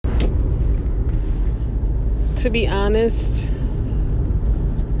To be honest,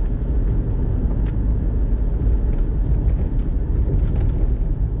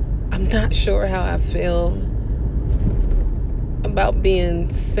 I'm not sure how I feel about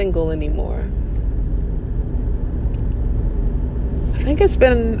being single anymore. I think it's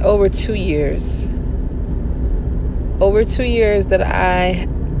been over 2 years. Over 2 years that I,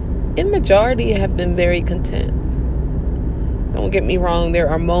 in majority, have been very content. Don't get me wrong, there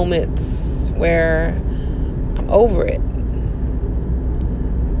are moments where I'm over it.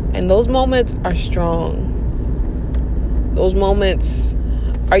 And those moments are strong. Those moments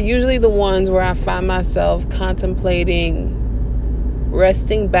are usually the ones where I find myself contemplating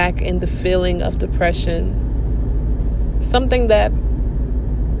resting back in the feeling of depression. Something that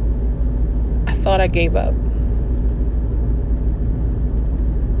I thought I gave up.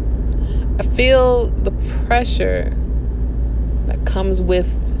 I feel the pressure that comes with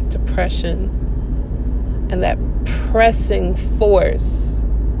depression and that pressing force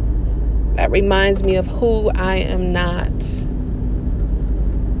that reminds me of who I am not.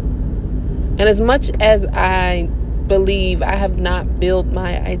 And as much as I believe I have not built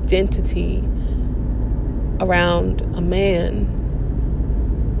my identity around a man,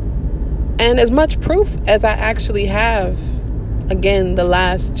 and as much proof as I actually have, again, the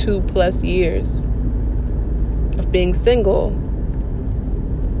last 2+ years of being single,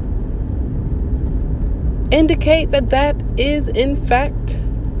 indicate that that is in fact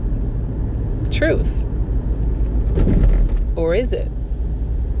truth. Or is it?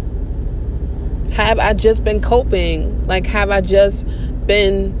 Have I just been coping? Have I just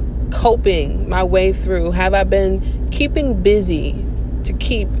been coping my way through? Have I been keeping busy to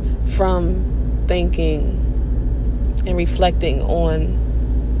keep from thinking and reflecting on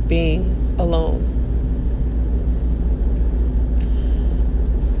being alone?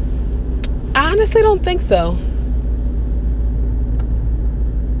 I honestly don't think so.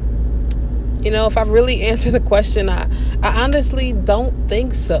 If I really answer the question, I honestly don't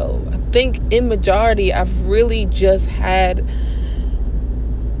think so. I think in majority, I've really just had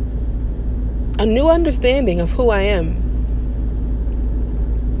a new understanding of who I am.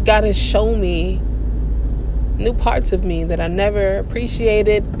 God has shown me new parts of me that I never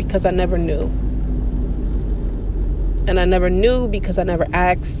appreciated because I never knew. And I never knew because I never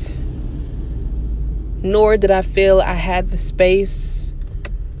asked. Nor did I feel I had the space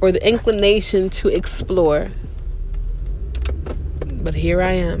or the inclination to explore. But here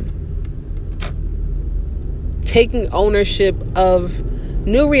I am, taking ownership of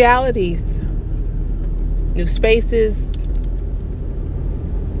new realities, new spaces,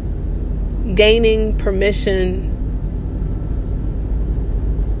 gaining permission,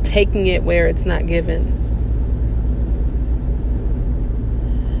 taking it where it's not given.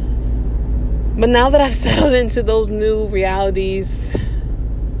 But now that I've settled into those new realities,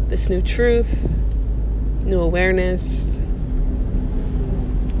 this new truth, new awareness,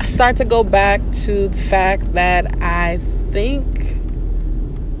 I start to go back to the fact that I think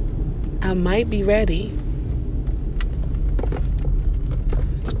I might be ready.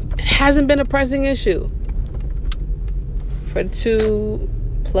 It hasn't been a pressing issue for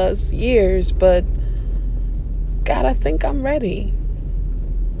 2+ years, but God, I think I'm ready.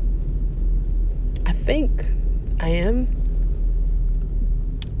 I think I am.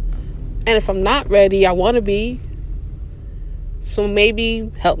 And if I'm not ready, I want to be. So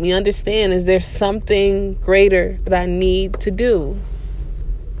maybe help me understand, is there something greater that I need to do?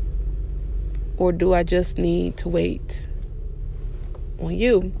 Or do I just need to wait on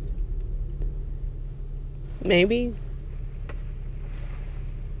you? Maybe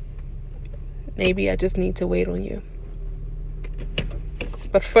I just need to wait on you.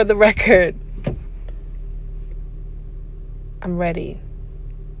 But for the record, I'm ready.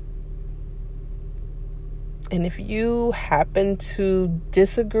 And if you happen to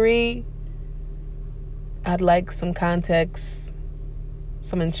disagree, I'd like some context,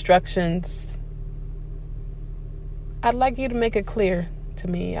 some instructions. I'd like you to make it clear to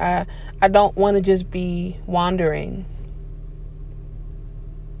me. I don't want to just be wandering.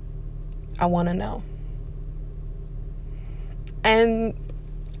 I want to know. And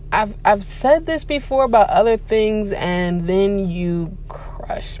I've said this before about other things, and then you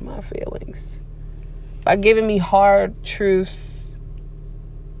crush my feelings by giving me hard truths,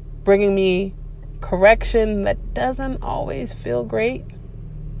 bringing me correction that doesn't always feel great,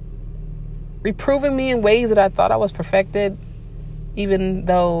 reproving me in ways that I thought I was perfected, even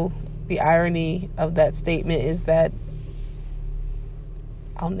though the irony of that statement is that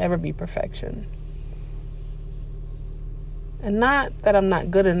I'll never be perfection. And not that I'm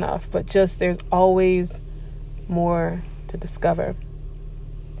not good enough, but just there's always more to discover.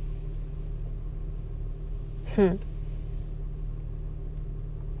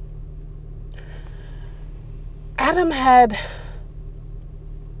 Adam had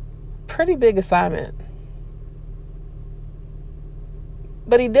pretty big assignment,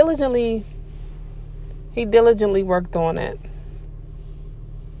 but he diligently worked on it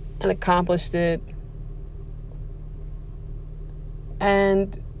and accomplished it.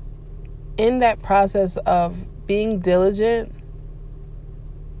 And in that process of being diligent,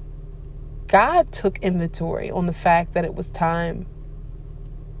 God took inventory on the fact that it was time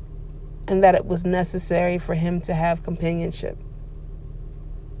and that it was necessary for him to have companionship.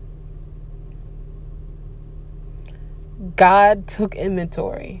 God took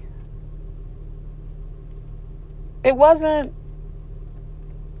inventory. It wasn't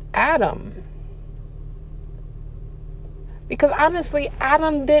Adam. Because honestly,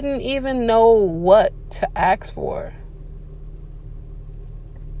 Adam didn't even know what to ask for.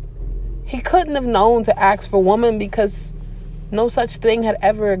 He couldn't have known to ask for woman because no such thing had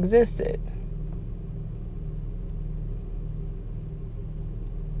ever existed.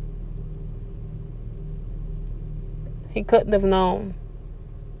 He couldn't have known.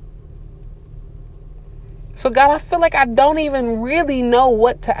 So God, I feel like I don't even really know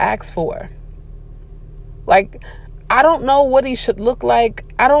what to ask for. Like, I don't know what he should look like.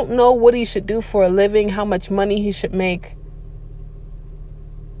 I don't know what he should do for a living, how much money he should make.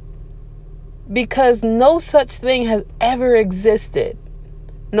 Because no such thing has ever existed.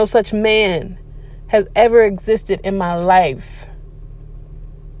 No such man has ever existed in my life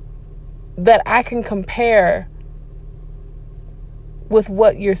that I can compare with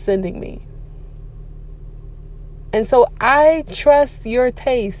what you're sending me. And so I trust your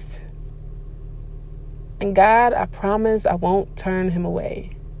taste. And God, I promise I won't turn him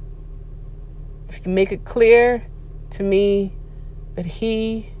away. If you make it clear to me that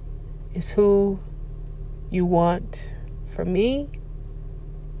he is who you want for me,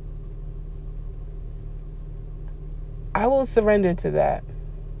 I will surrender to that.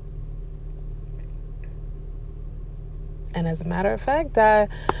 And as a matter of fact, I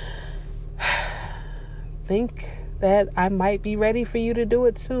think that I might be ready for you to do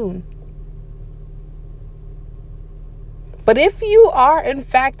it soon. But if you are in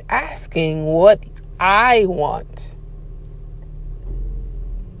fact asking what I want,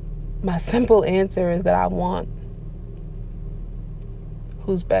 my simple answer is that I want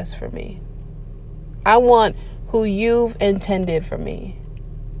who's best for me. I want who you've intended for me.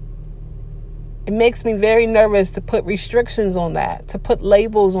 It makes me very nervous to put restrictions on that, to put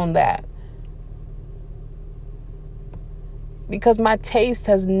labels on that. Because my taste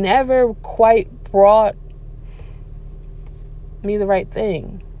has never quite brought me the right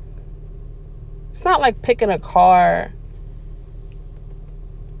thing. It's not like picking a car.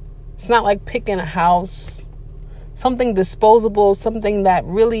 It's not like picking a house. Something disposable, something that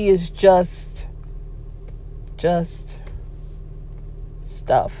really is just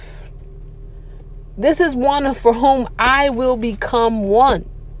stuff. This is one for whom I will become one.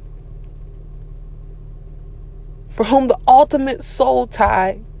 For whom the ultimate soul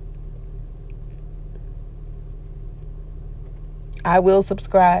tie, I will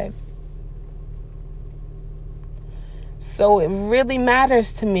subscribe. So it really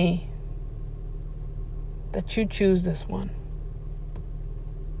matters to me that you choose this one.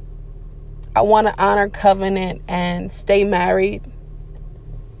 I want to honor covenant and stay married,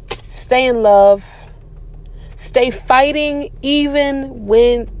 stay in love, stay fighting even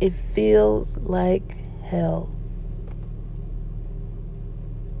when it feels like hell.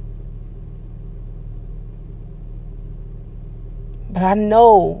 But I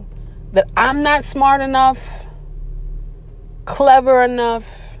know that I'm not smart enough, clever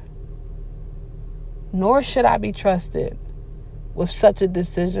enough, nor should I be trusted with such a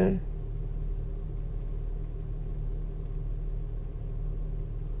decision.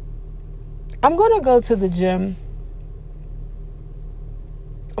 I'm going to go to the gym.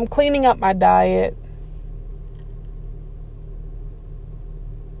 I'm cleaning up my diet,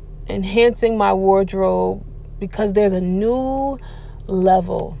 enhancing my wardrobe, because there's a new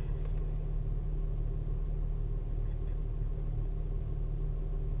level.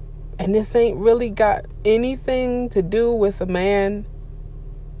 And this ain't really got anything to do with a man.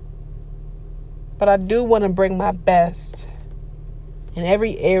 But I do want to bring my best in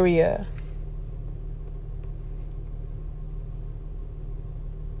every area.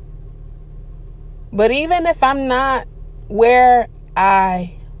 But even if I'm not where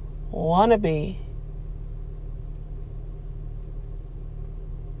I want to be,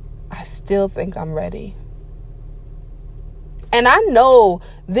 I still think I'm ready. And I know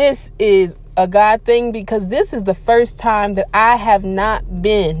this is a God thing because this is the first time that I have not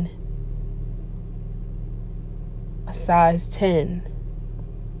been a size 10.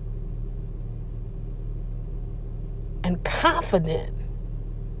 And confident.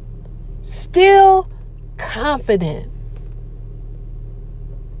 Still confident.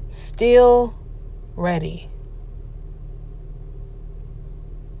 Still ready.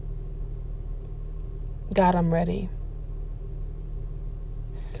 God, I'm ready.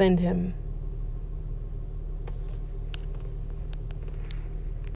 Send him.